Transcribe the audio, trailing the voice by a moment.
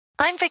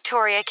I'm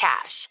Victoria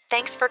Cash.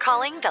 Thanks for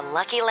calling the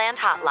Lucky Land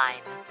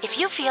Hotline. If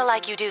you feel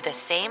like you do the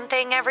same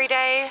thing every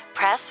day,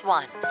 press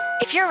 1.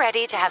 If you're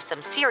ready to have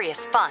some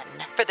serious fun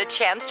for the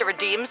chance to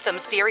redeem some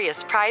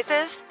serious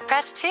prizes,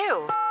 press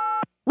 2.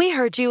 We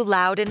heard you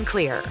loud and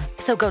clear.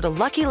 So go to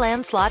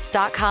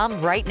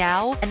LuckyLandSlots.com right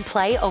now and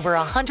play over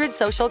 100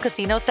 social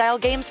casino-style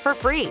games for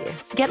free.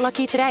 Get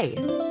lucky today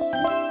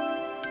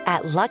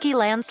at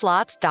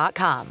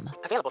LuckyLandSlots.com.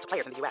 Available to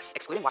players in the U.S.,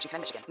 excluding Washington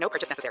and Michigan. No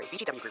purchase necessary.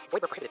 VGW Group.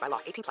 Void where prohibited by law.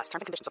 18+. Terms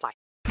and conditions apply.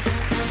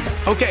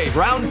 Okay,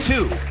 round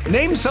 2.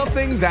 Name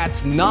something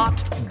that's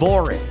not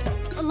boring.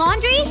 A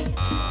laundry?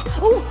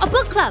 Ooh, a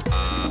book club.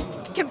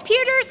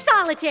 Computer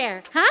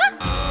solitaire, huh?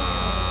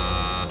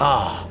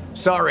 Ah,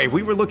 sorry.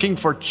 We were looking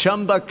for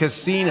Chumba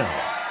Casino.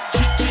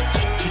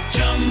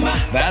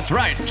 That's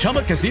right.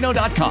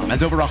 ChumbaCasino.com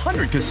has over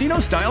 100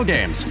 casino-style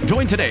games.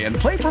 Join today and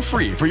play for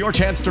free for your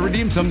chance to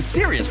redeem some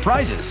serious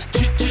prizes.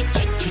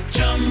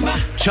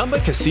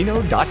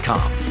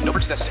 ChumbaCasino.com. No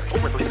purchase necessary.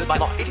 Void where prohibited by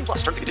law. 18+.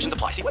 Terms and conditions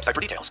apply. See website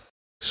for details.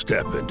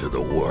 Step into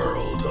the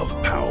world of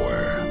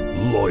power,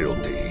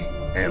 loyalty,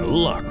 and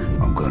luck.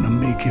 I'm gonna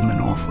make him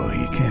an offer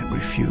he can't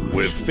refuse.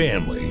 With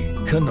family,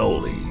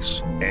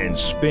 cannolis, and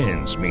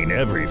spins mean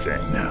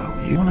everything. Now,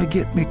 you wanna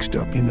get mixed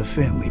up in the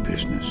family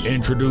business.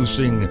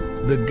 Introducing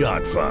The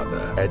Godfather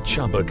at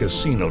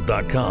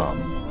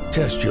ChumbaCasino.com.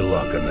 Test your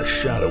luck in the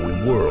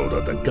shadowy world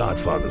of The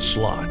Godfather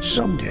slot.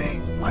 Someday,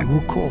 I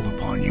will call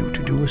upon you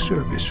to do a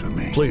service for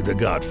me. Play The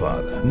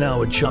Godfather,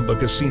 now at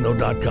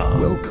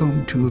ChumbaCasino.com.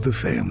 Welcome to the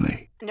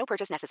family. No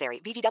purchase necessary.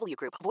 VGW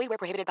Group. Void where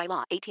prohibited by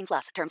law. 18+.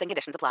 Terms and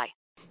conditions apply.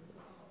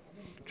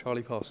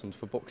 Charlie Parsons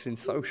for Boxing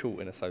Social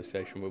in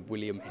association with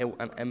William Hill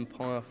and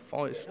Empire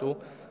Fight Store.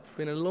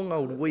 Been a long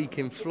old week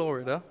in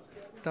Florida.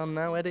 Done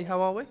now, Eddie. How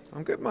are we?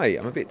 I'm good, mate.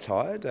 I'm a bit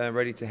tired.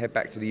 Ready to head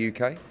back to the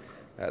UK.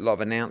 A lot of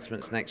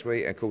announcements next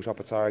week. Of course,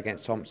 Opatara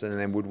against Thompson and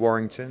then Wood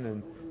Warrington.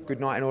 And good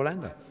night in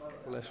Orlando.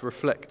 Well, let's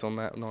reflect on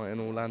that night in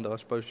Orlando. I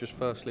suppose just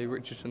firstly,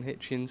 Richardson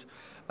Hitchens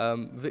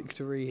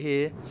victory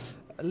here.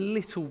 A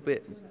little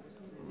bit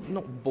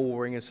not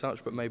boring as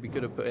such, but maybe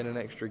could have put in an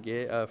extra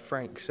gear.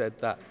 Frank said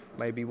that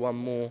maybe one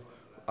more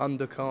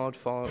undercard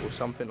fight or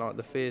something like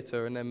the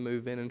theatre and then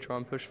move in and try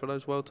and push for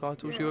those world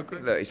titles. You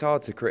agree? Look, it's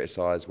hard to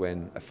criticise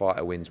when a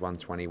fighter wins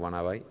 120,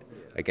 108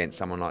 against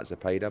someone like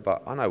Zepeda,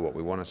 but I know what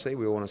we want to see.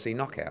 We want to see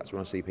knockouts. We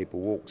want to see people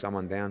walk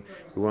someone down.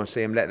 We want to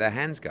see them let their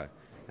hands go.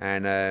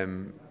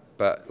 And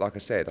but like I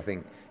said, I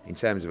think in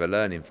terms of a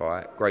learning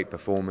fight, great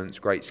performance,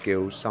 great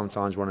skills.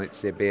 Sometimes want it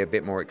to be a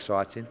bit more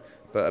exciting,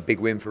 but a big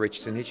win for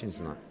Richardson Hitchens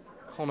tonight.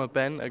 Conor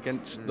Benn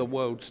against the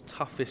world's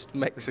toughest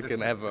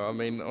Mexican ever. I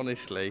mean,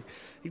 honestly,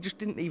 he just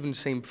didn't even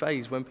seem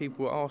fazed when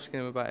people were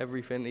asking him about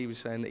everything. He was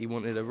saying that he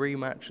wanted a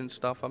rematch and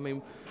stuff. I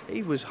mean,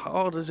 he was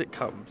hard as it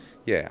comes.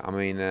 Yeah, I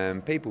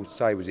mean, people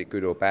say, was it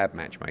good or bad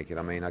matchmaking?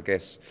 I mean, I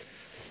guess,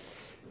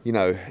 you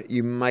know,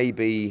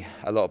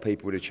 a lot of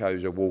people would have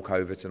chose a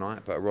walkover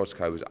tonight, but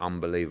Orozco was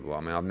unbelievable.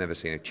 I mean, I've never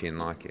seen a chin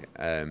like it.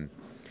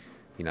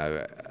 You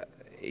know,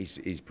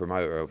 his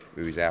promoter,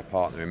 who is our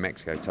partner in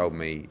Mexico, told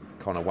me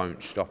Conor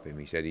won't stop him.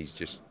 He said he's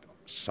just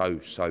so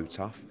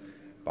tough,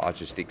 but I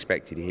just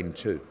expected him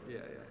to. Yeah.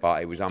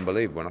 But it was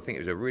unbelievable, and I think it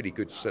was a really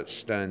good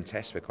stern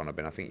test for Conor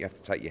Benn. I think you have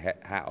to take your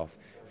hat off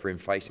for him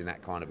facing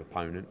that kind of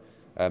opponent,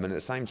 and at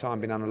the same time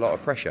been under a lot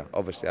of pressure,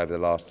 obviously, over the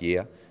last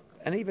year.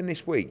 And even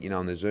this week, you know,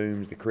 on the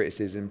Zooms, the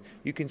criticism,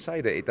 you can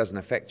say that it doesn't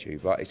affect you,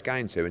 but it's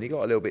going to. And he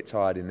got a little bit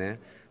tired in there.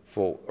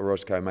 Thought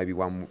Orozco maybe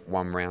one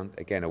round.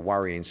 Again, a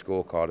worrying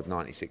scorecard of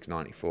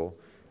 96-94.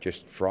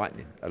 Just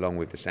frightening, along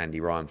with the Sandy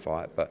Ryan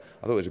fight. But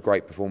I thought it was a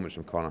great performance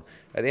from Conor.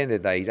 At the end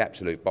of the day, he's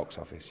absolute box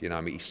office. You know,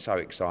 I mean, he's so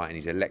exciting,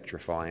 he's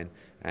electrifying.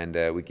 And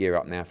we gear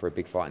up now for a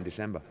big fight in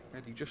December.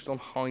 Eddie, just on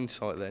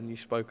hindsight then, you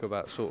spoke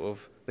about sort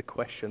of the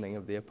questioning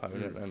of the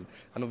opponent.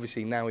 And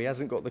obviously now he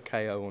hasn't got the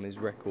KO on his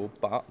record,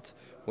 but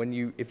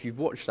if you've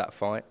watched that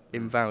fight,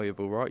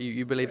 invaluable, right?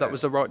 You believe that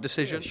was the right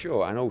decision? Yeah,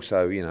 sure, and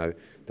also, you know,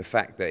 the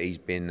fact that he's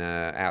been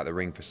out of the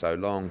ring for so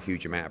long,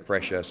 huge amount of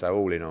pressure, so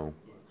all in all,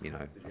 you know,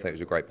 I think it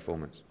was a great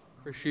performance.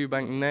 Chris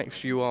Eubank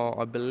next, you are,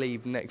 I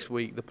believe, next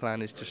week the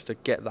plan is just to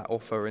get that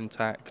offer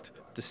intact,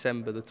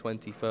 December the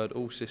 23rd,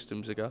 all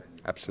systems are go.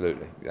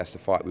 Absolutely, that's the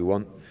fight we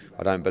want.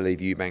 I don't believe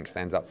Eubank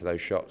stands up to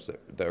those shots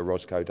that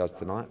Orozco does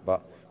tonight,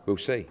 but we'll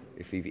see.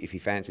 If he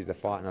fancies the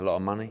fight and a lot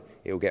of money,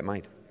 it'll get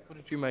made. What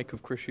did you make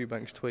of Chris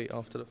Eubank's tweet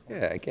after the fight?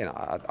 Yeah, again,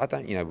 I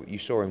don't, you know, you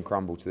saw him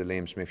crumble to the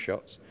Liam Smith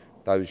shots.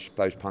 Those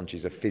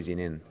punches are fizzing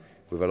in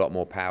with a lot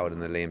more power than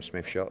the Liam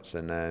Smith shots,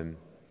 and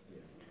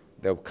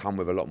they'll come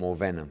with a lot more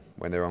venom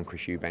when they're on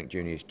Chris Eubank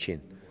Jr.'s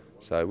chin.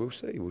 So we'll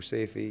see. We'll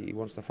see if he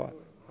wants the fight.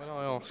 When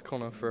I asked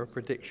Conor for a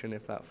prediction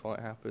if that fight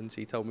happens,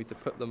 he told me to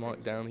put the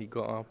mic down. He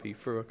got up, he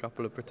threw a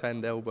couple of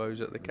pretend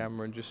elbows at the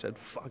camera and just said,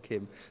 fuck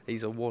him,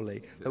 he's a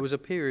wally. There was a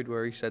period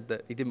where he said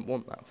that he didn't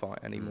want that fight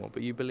anymore,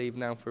 but you believe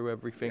now through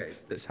everything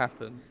that's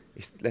happened?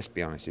 Let's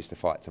be honest, it's the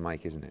fight to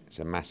make, isn't it? It's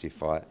a massive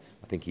fight.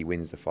 I think he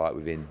wins the fight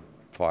within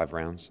 5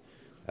 rounds,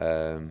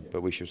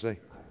 but we shall see.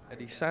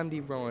 Eddie,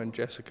 Sandy Ryan,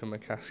 Jessica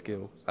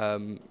McCaskill,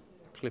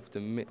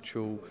 Clifton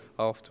Mitchell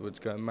afterwards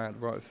going mad,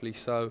 rightfully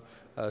so.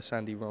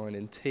 Sandy Ryan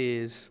in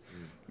tears.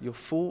 Your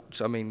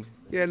thoughts? I mean...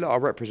 Yeah, look, I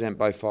represent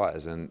both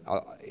fighters, and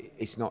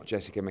it's not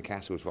Jessica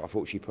McCastle's fault. I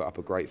thought she put up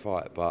a great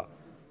fight, but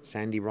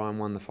Sandy Ryan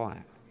won the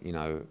fight.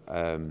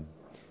 97-93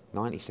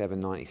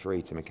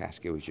 to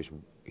McCaskill is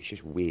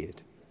just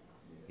weird,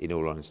 in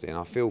all honesty. And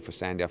I feel for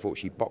Sandy. I thought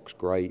she boxed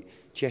great.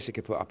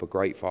 Jessica put up a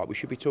great fight. We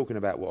should be talking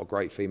about what a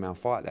great female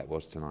fight that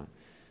was tonight.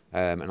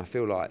 And I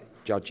feel like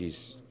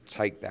judges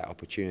take that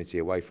opportunity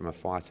away from a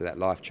fighter, that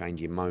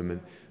life-changing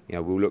moment.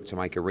 We'll look to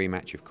make a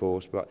rematch, of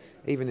course, but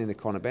even in the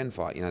Conor Benn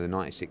fight, the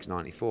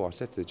 96-94, I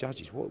said to the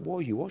judges, what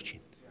are you watching?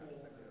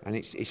 And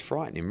it's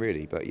frightening,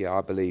 really. But, yeah,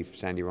 I believe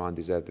Sandy Ryan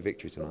deserved the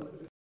victory tonight.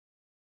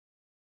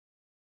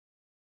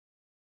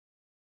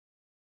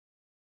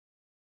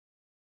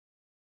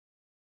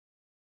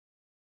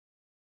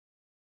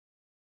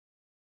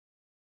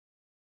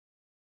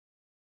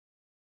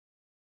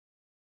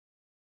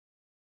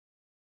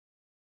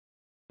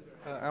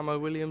 Ammo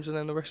Williams and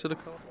then the rest of the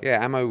card?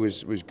 Yeah, Ammo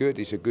was good.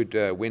 It's a good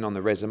win on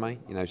the resume.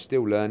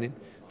 Still learning.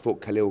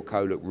 Thought Khalil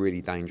Coe looked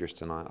really dangerous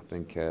tonight. I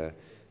think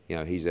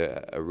he's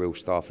a real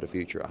star for the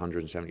future at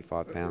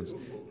 175 pounds.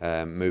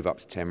 Move up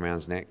to 10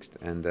 rounds next,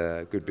 and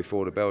good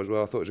before the bell as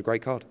well. I thought it was a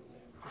great card.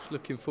 Just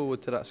looking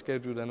forward to that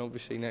schedule then.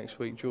 Obviously next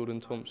week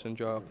Jordan Thompson,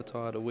 Joe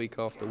Apatow, the week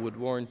after Wood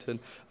Warrington.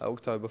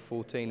 October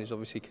 14 is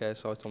obviously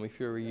KSI Tommy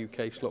Fury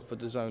UK slot for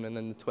DAZN, and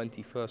then the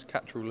 21st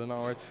Catterall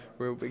Lenaro.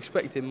 We're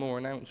expecting more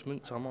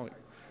announcements. I might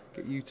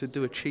get you to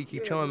do a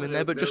cheeky chime in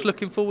there, but just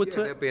looking forward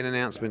to it. There'll be an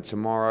announcement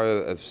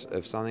tomorrow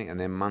of something, and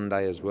then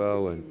Monday as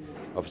well, and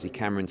obviously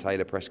Cameron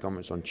Taylor press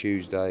conference on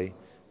Tuesday.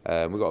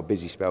 We've got a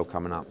busy spell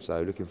coming up,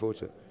 so looking forward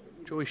to it.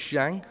 Joyce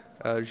Zhang.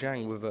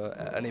 Zhang with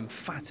an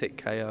emphatic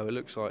KO. It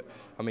looks like,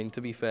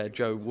 to be fair,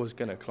 Joe was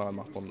going to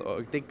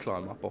did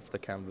climb up off the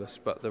canvas,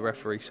 but the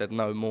referee said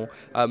no more.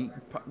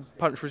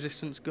 Punch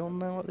resistance gone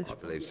now at this point?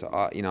 I believe so.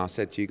 I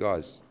said to you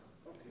guys,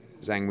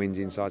 Zhang wins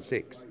inside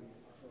 6.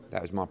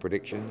 That was my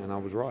prediction, and I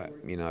was right.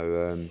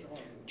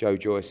 Joe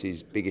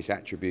Joyce's biggest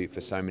attribute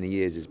for so many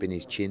years has been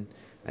his chin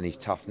and his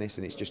toughness,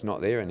 and it's just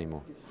not there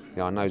anymore.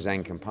 I know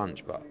Zhang can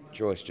punch, but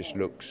Joyce just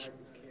looks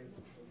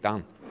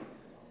done.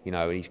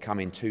 He's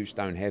coming 2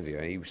 stone heavier,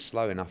 and he was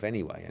slow enough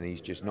anyway, and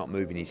he's just not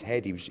moving his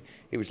head.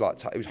 It was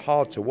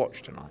hard to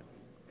watch tonight,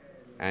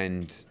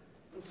 and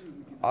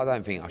I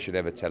don't think I should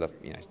ever tell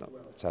it's not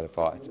tell a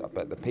fighter,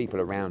 but the people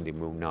around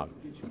him will know.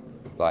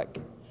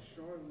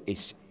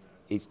 It's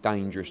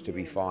dangerous to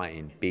be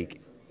fighting big,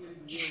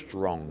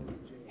 strong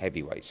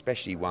heavyweights,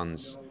 especially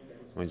ones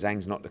when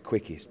Zhang's not the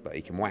quickest, but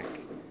he can whack.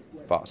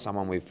 But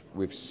someone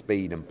with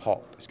speed and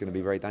pop is going to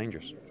be very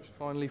dangerous.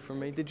 Finally from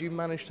me, did you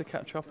manage to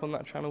catch up on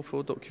that Channel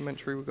 4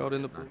 documentary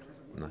regarding the...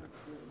 No.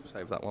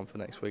 Save that one for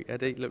next week.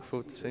 Eddie, look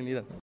forward to seeing you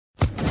then.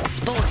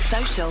 Sports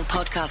Social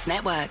Podcast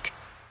Network.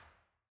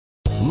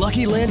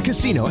 Lucky Land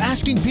Casino,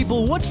 asking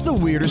people, what's the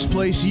weirdest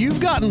place you've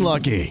gotten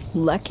lucky?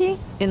 Lucky?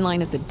 In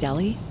line at the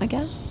deli, I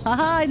guess?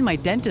 Aha, in my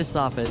dentist's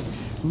office.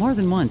 More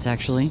than once,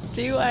 actually.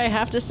 Do I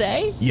have to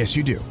say? Yes,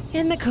 you do.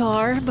 In the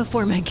car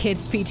before my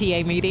kids'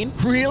 PTA meeting.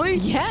 Really?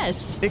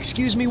 Yes.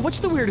 Excuse me, what's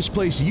the weirdest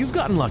place you've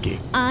gotten lucky?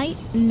 I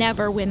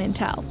never win and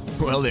tell.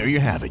 Well, there you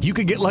have it. You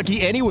can get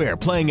lucky anywhere,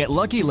 playing at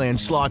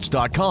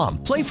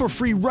LuckyLandSlots.com. Play for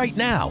free right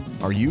now.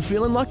 Are you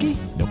feeling lucky?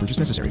 No purchase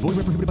necessary. Void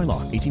where prohibited by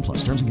law.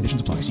 18+. Terms and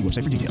conditions apply. See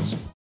website for details.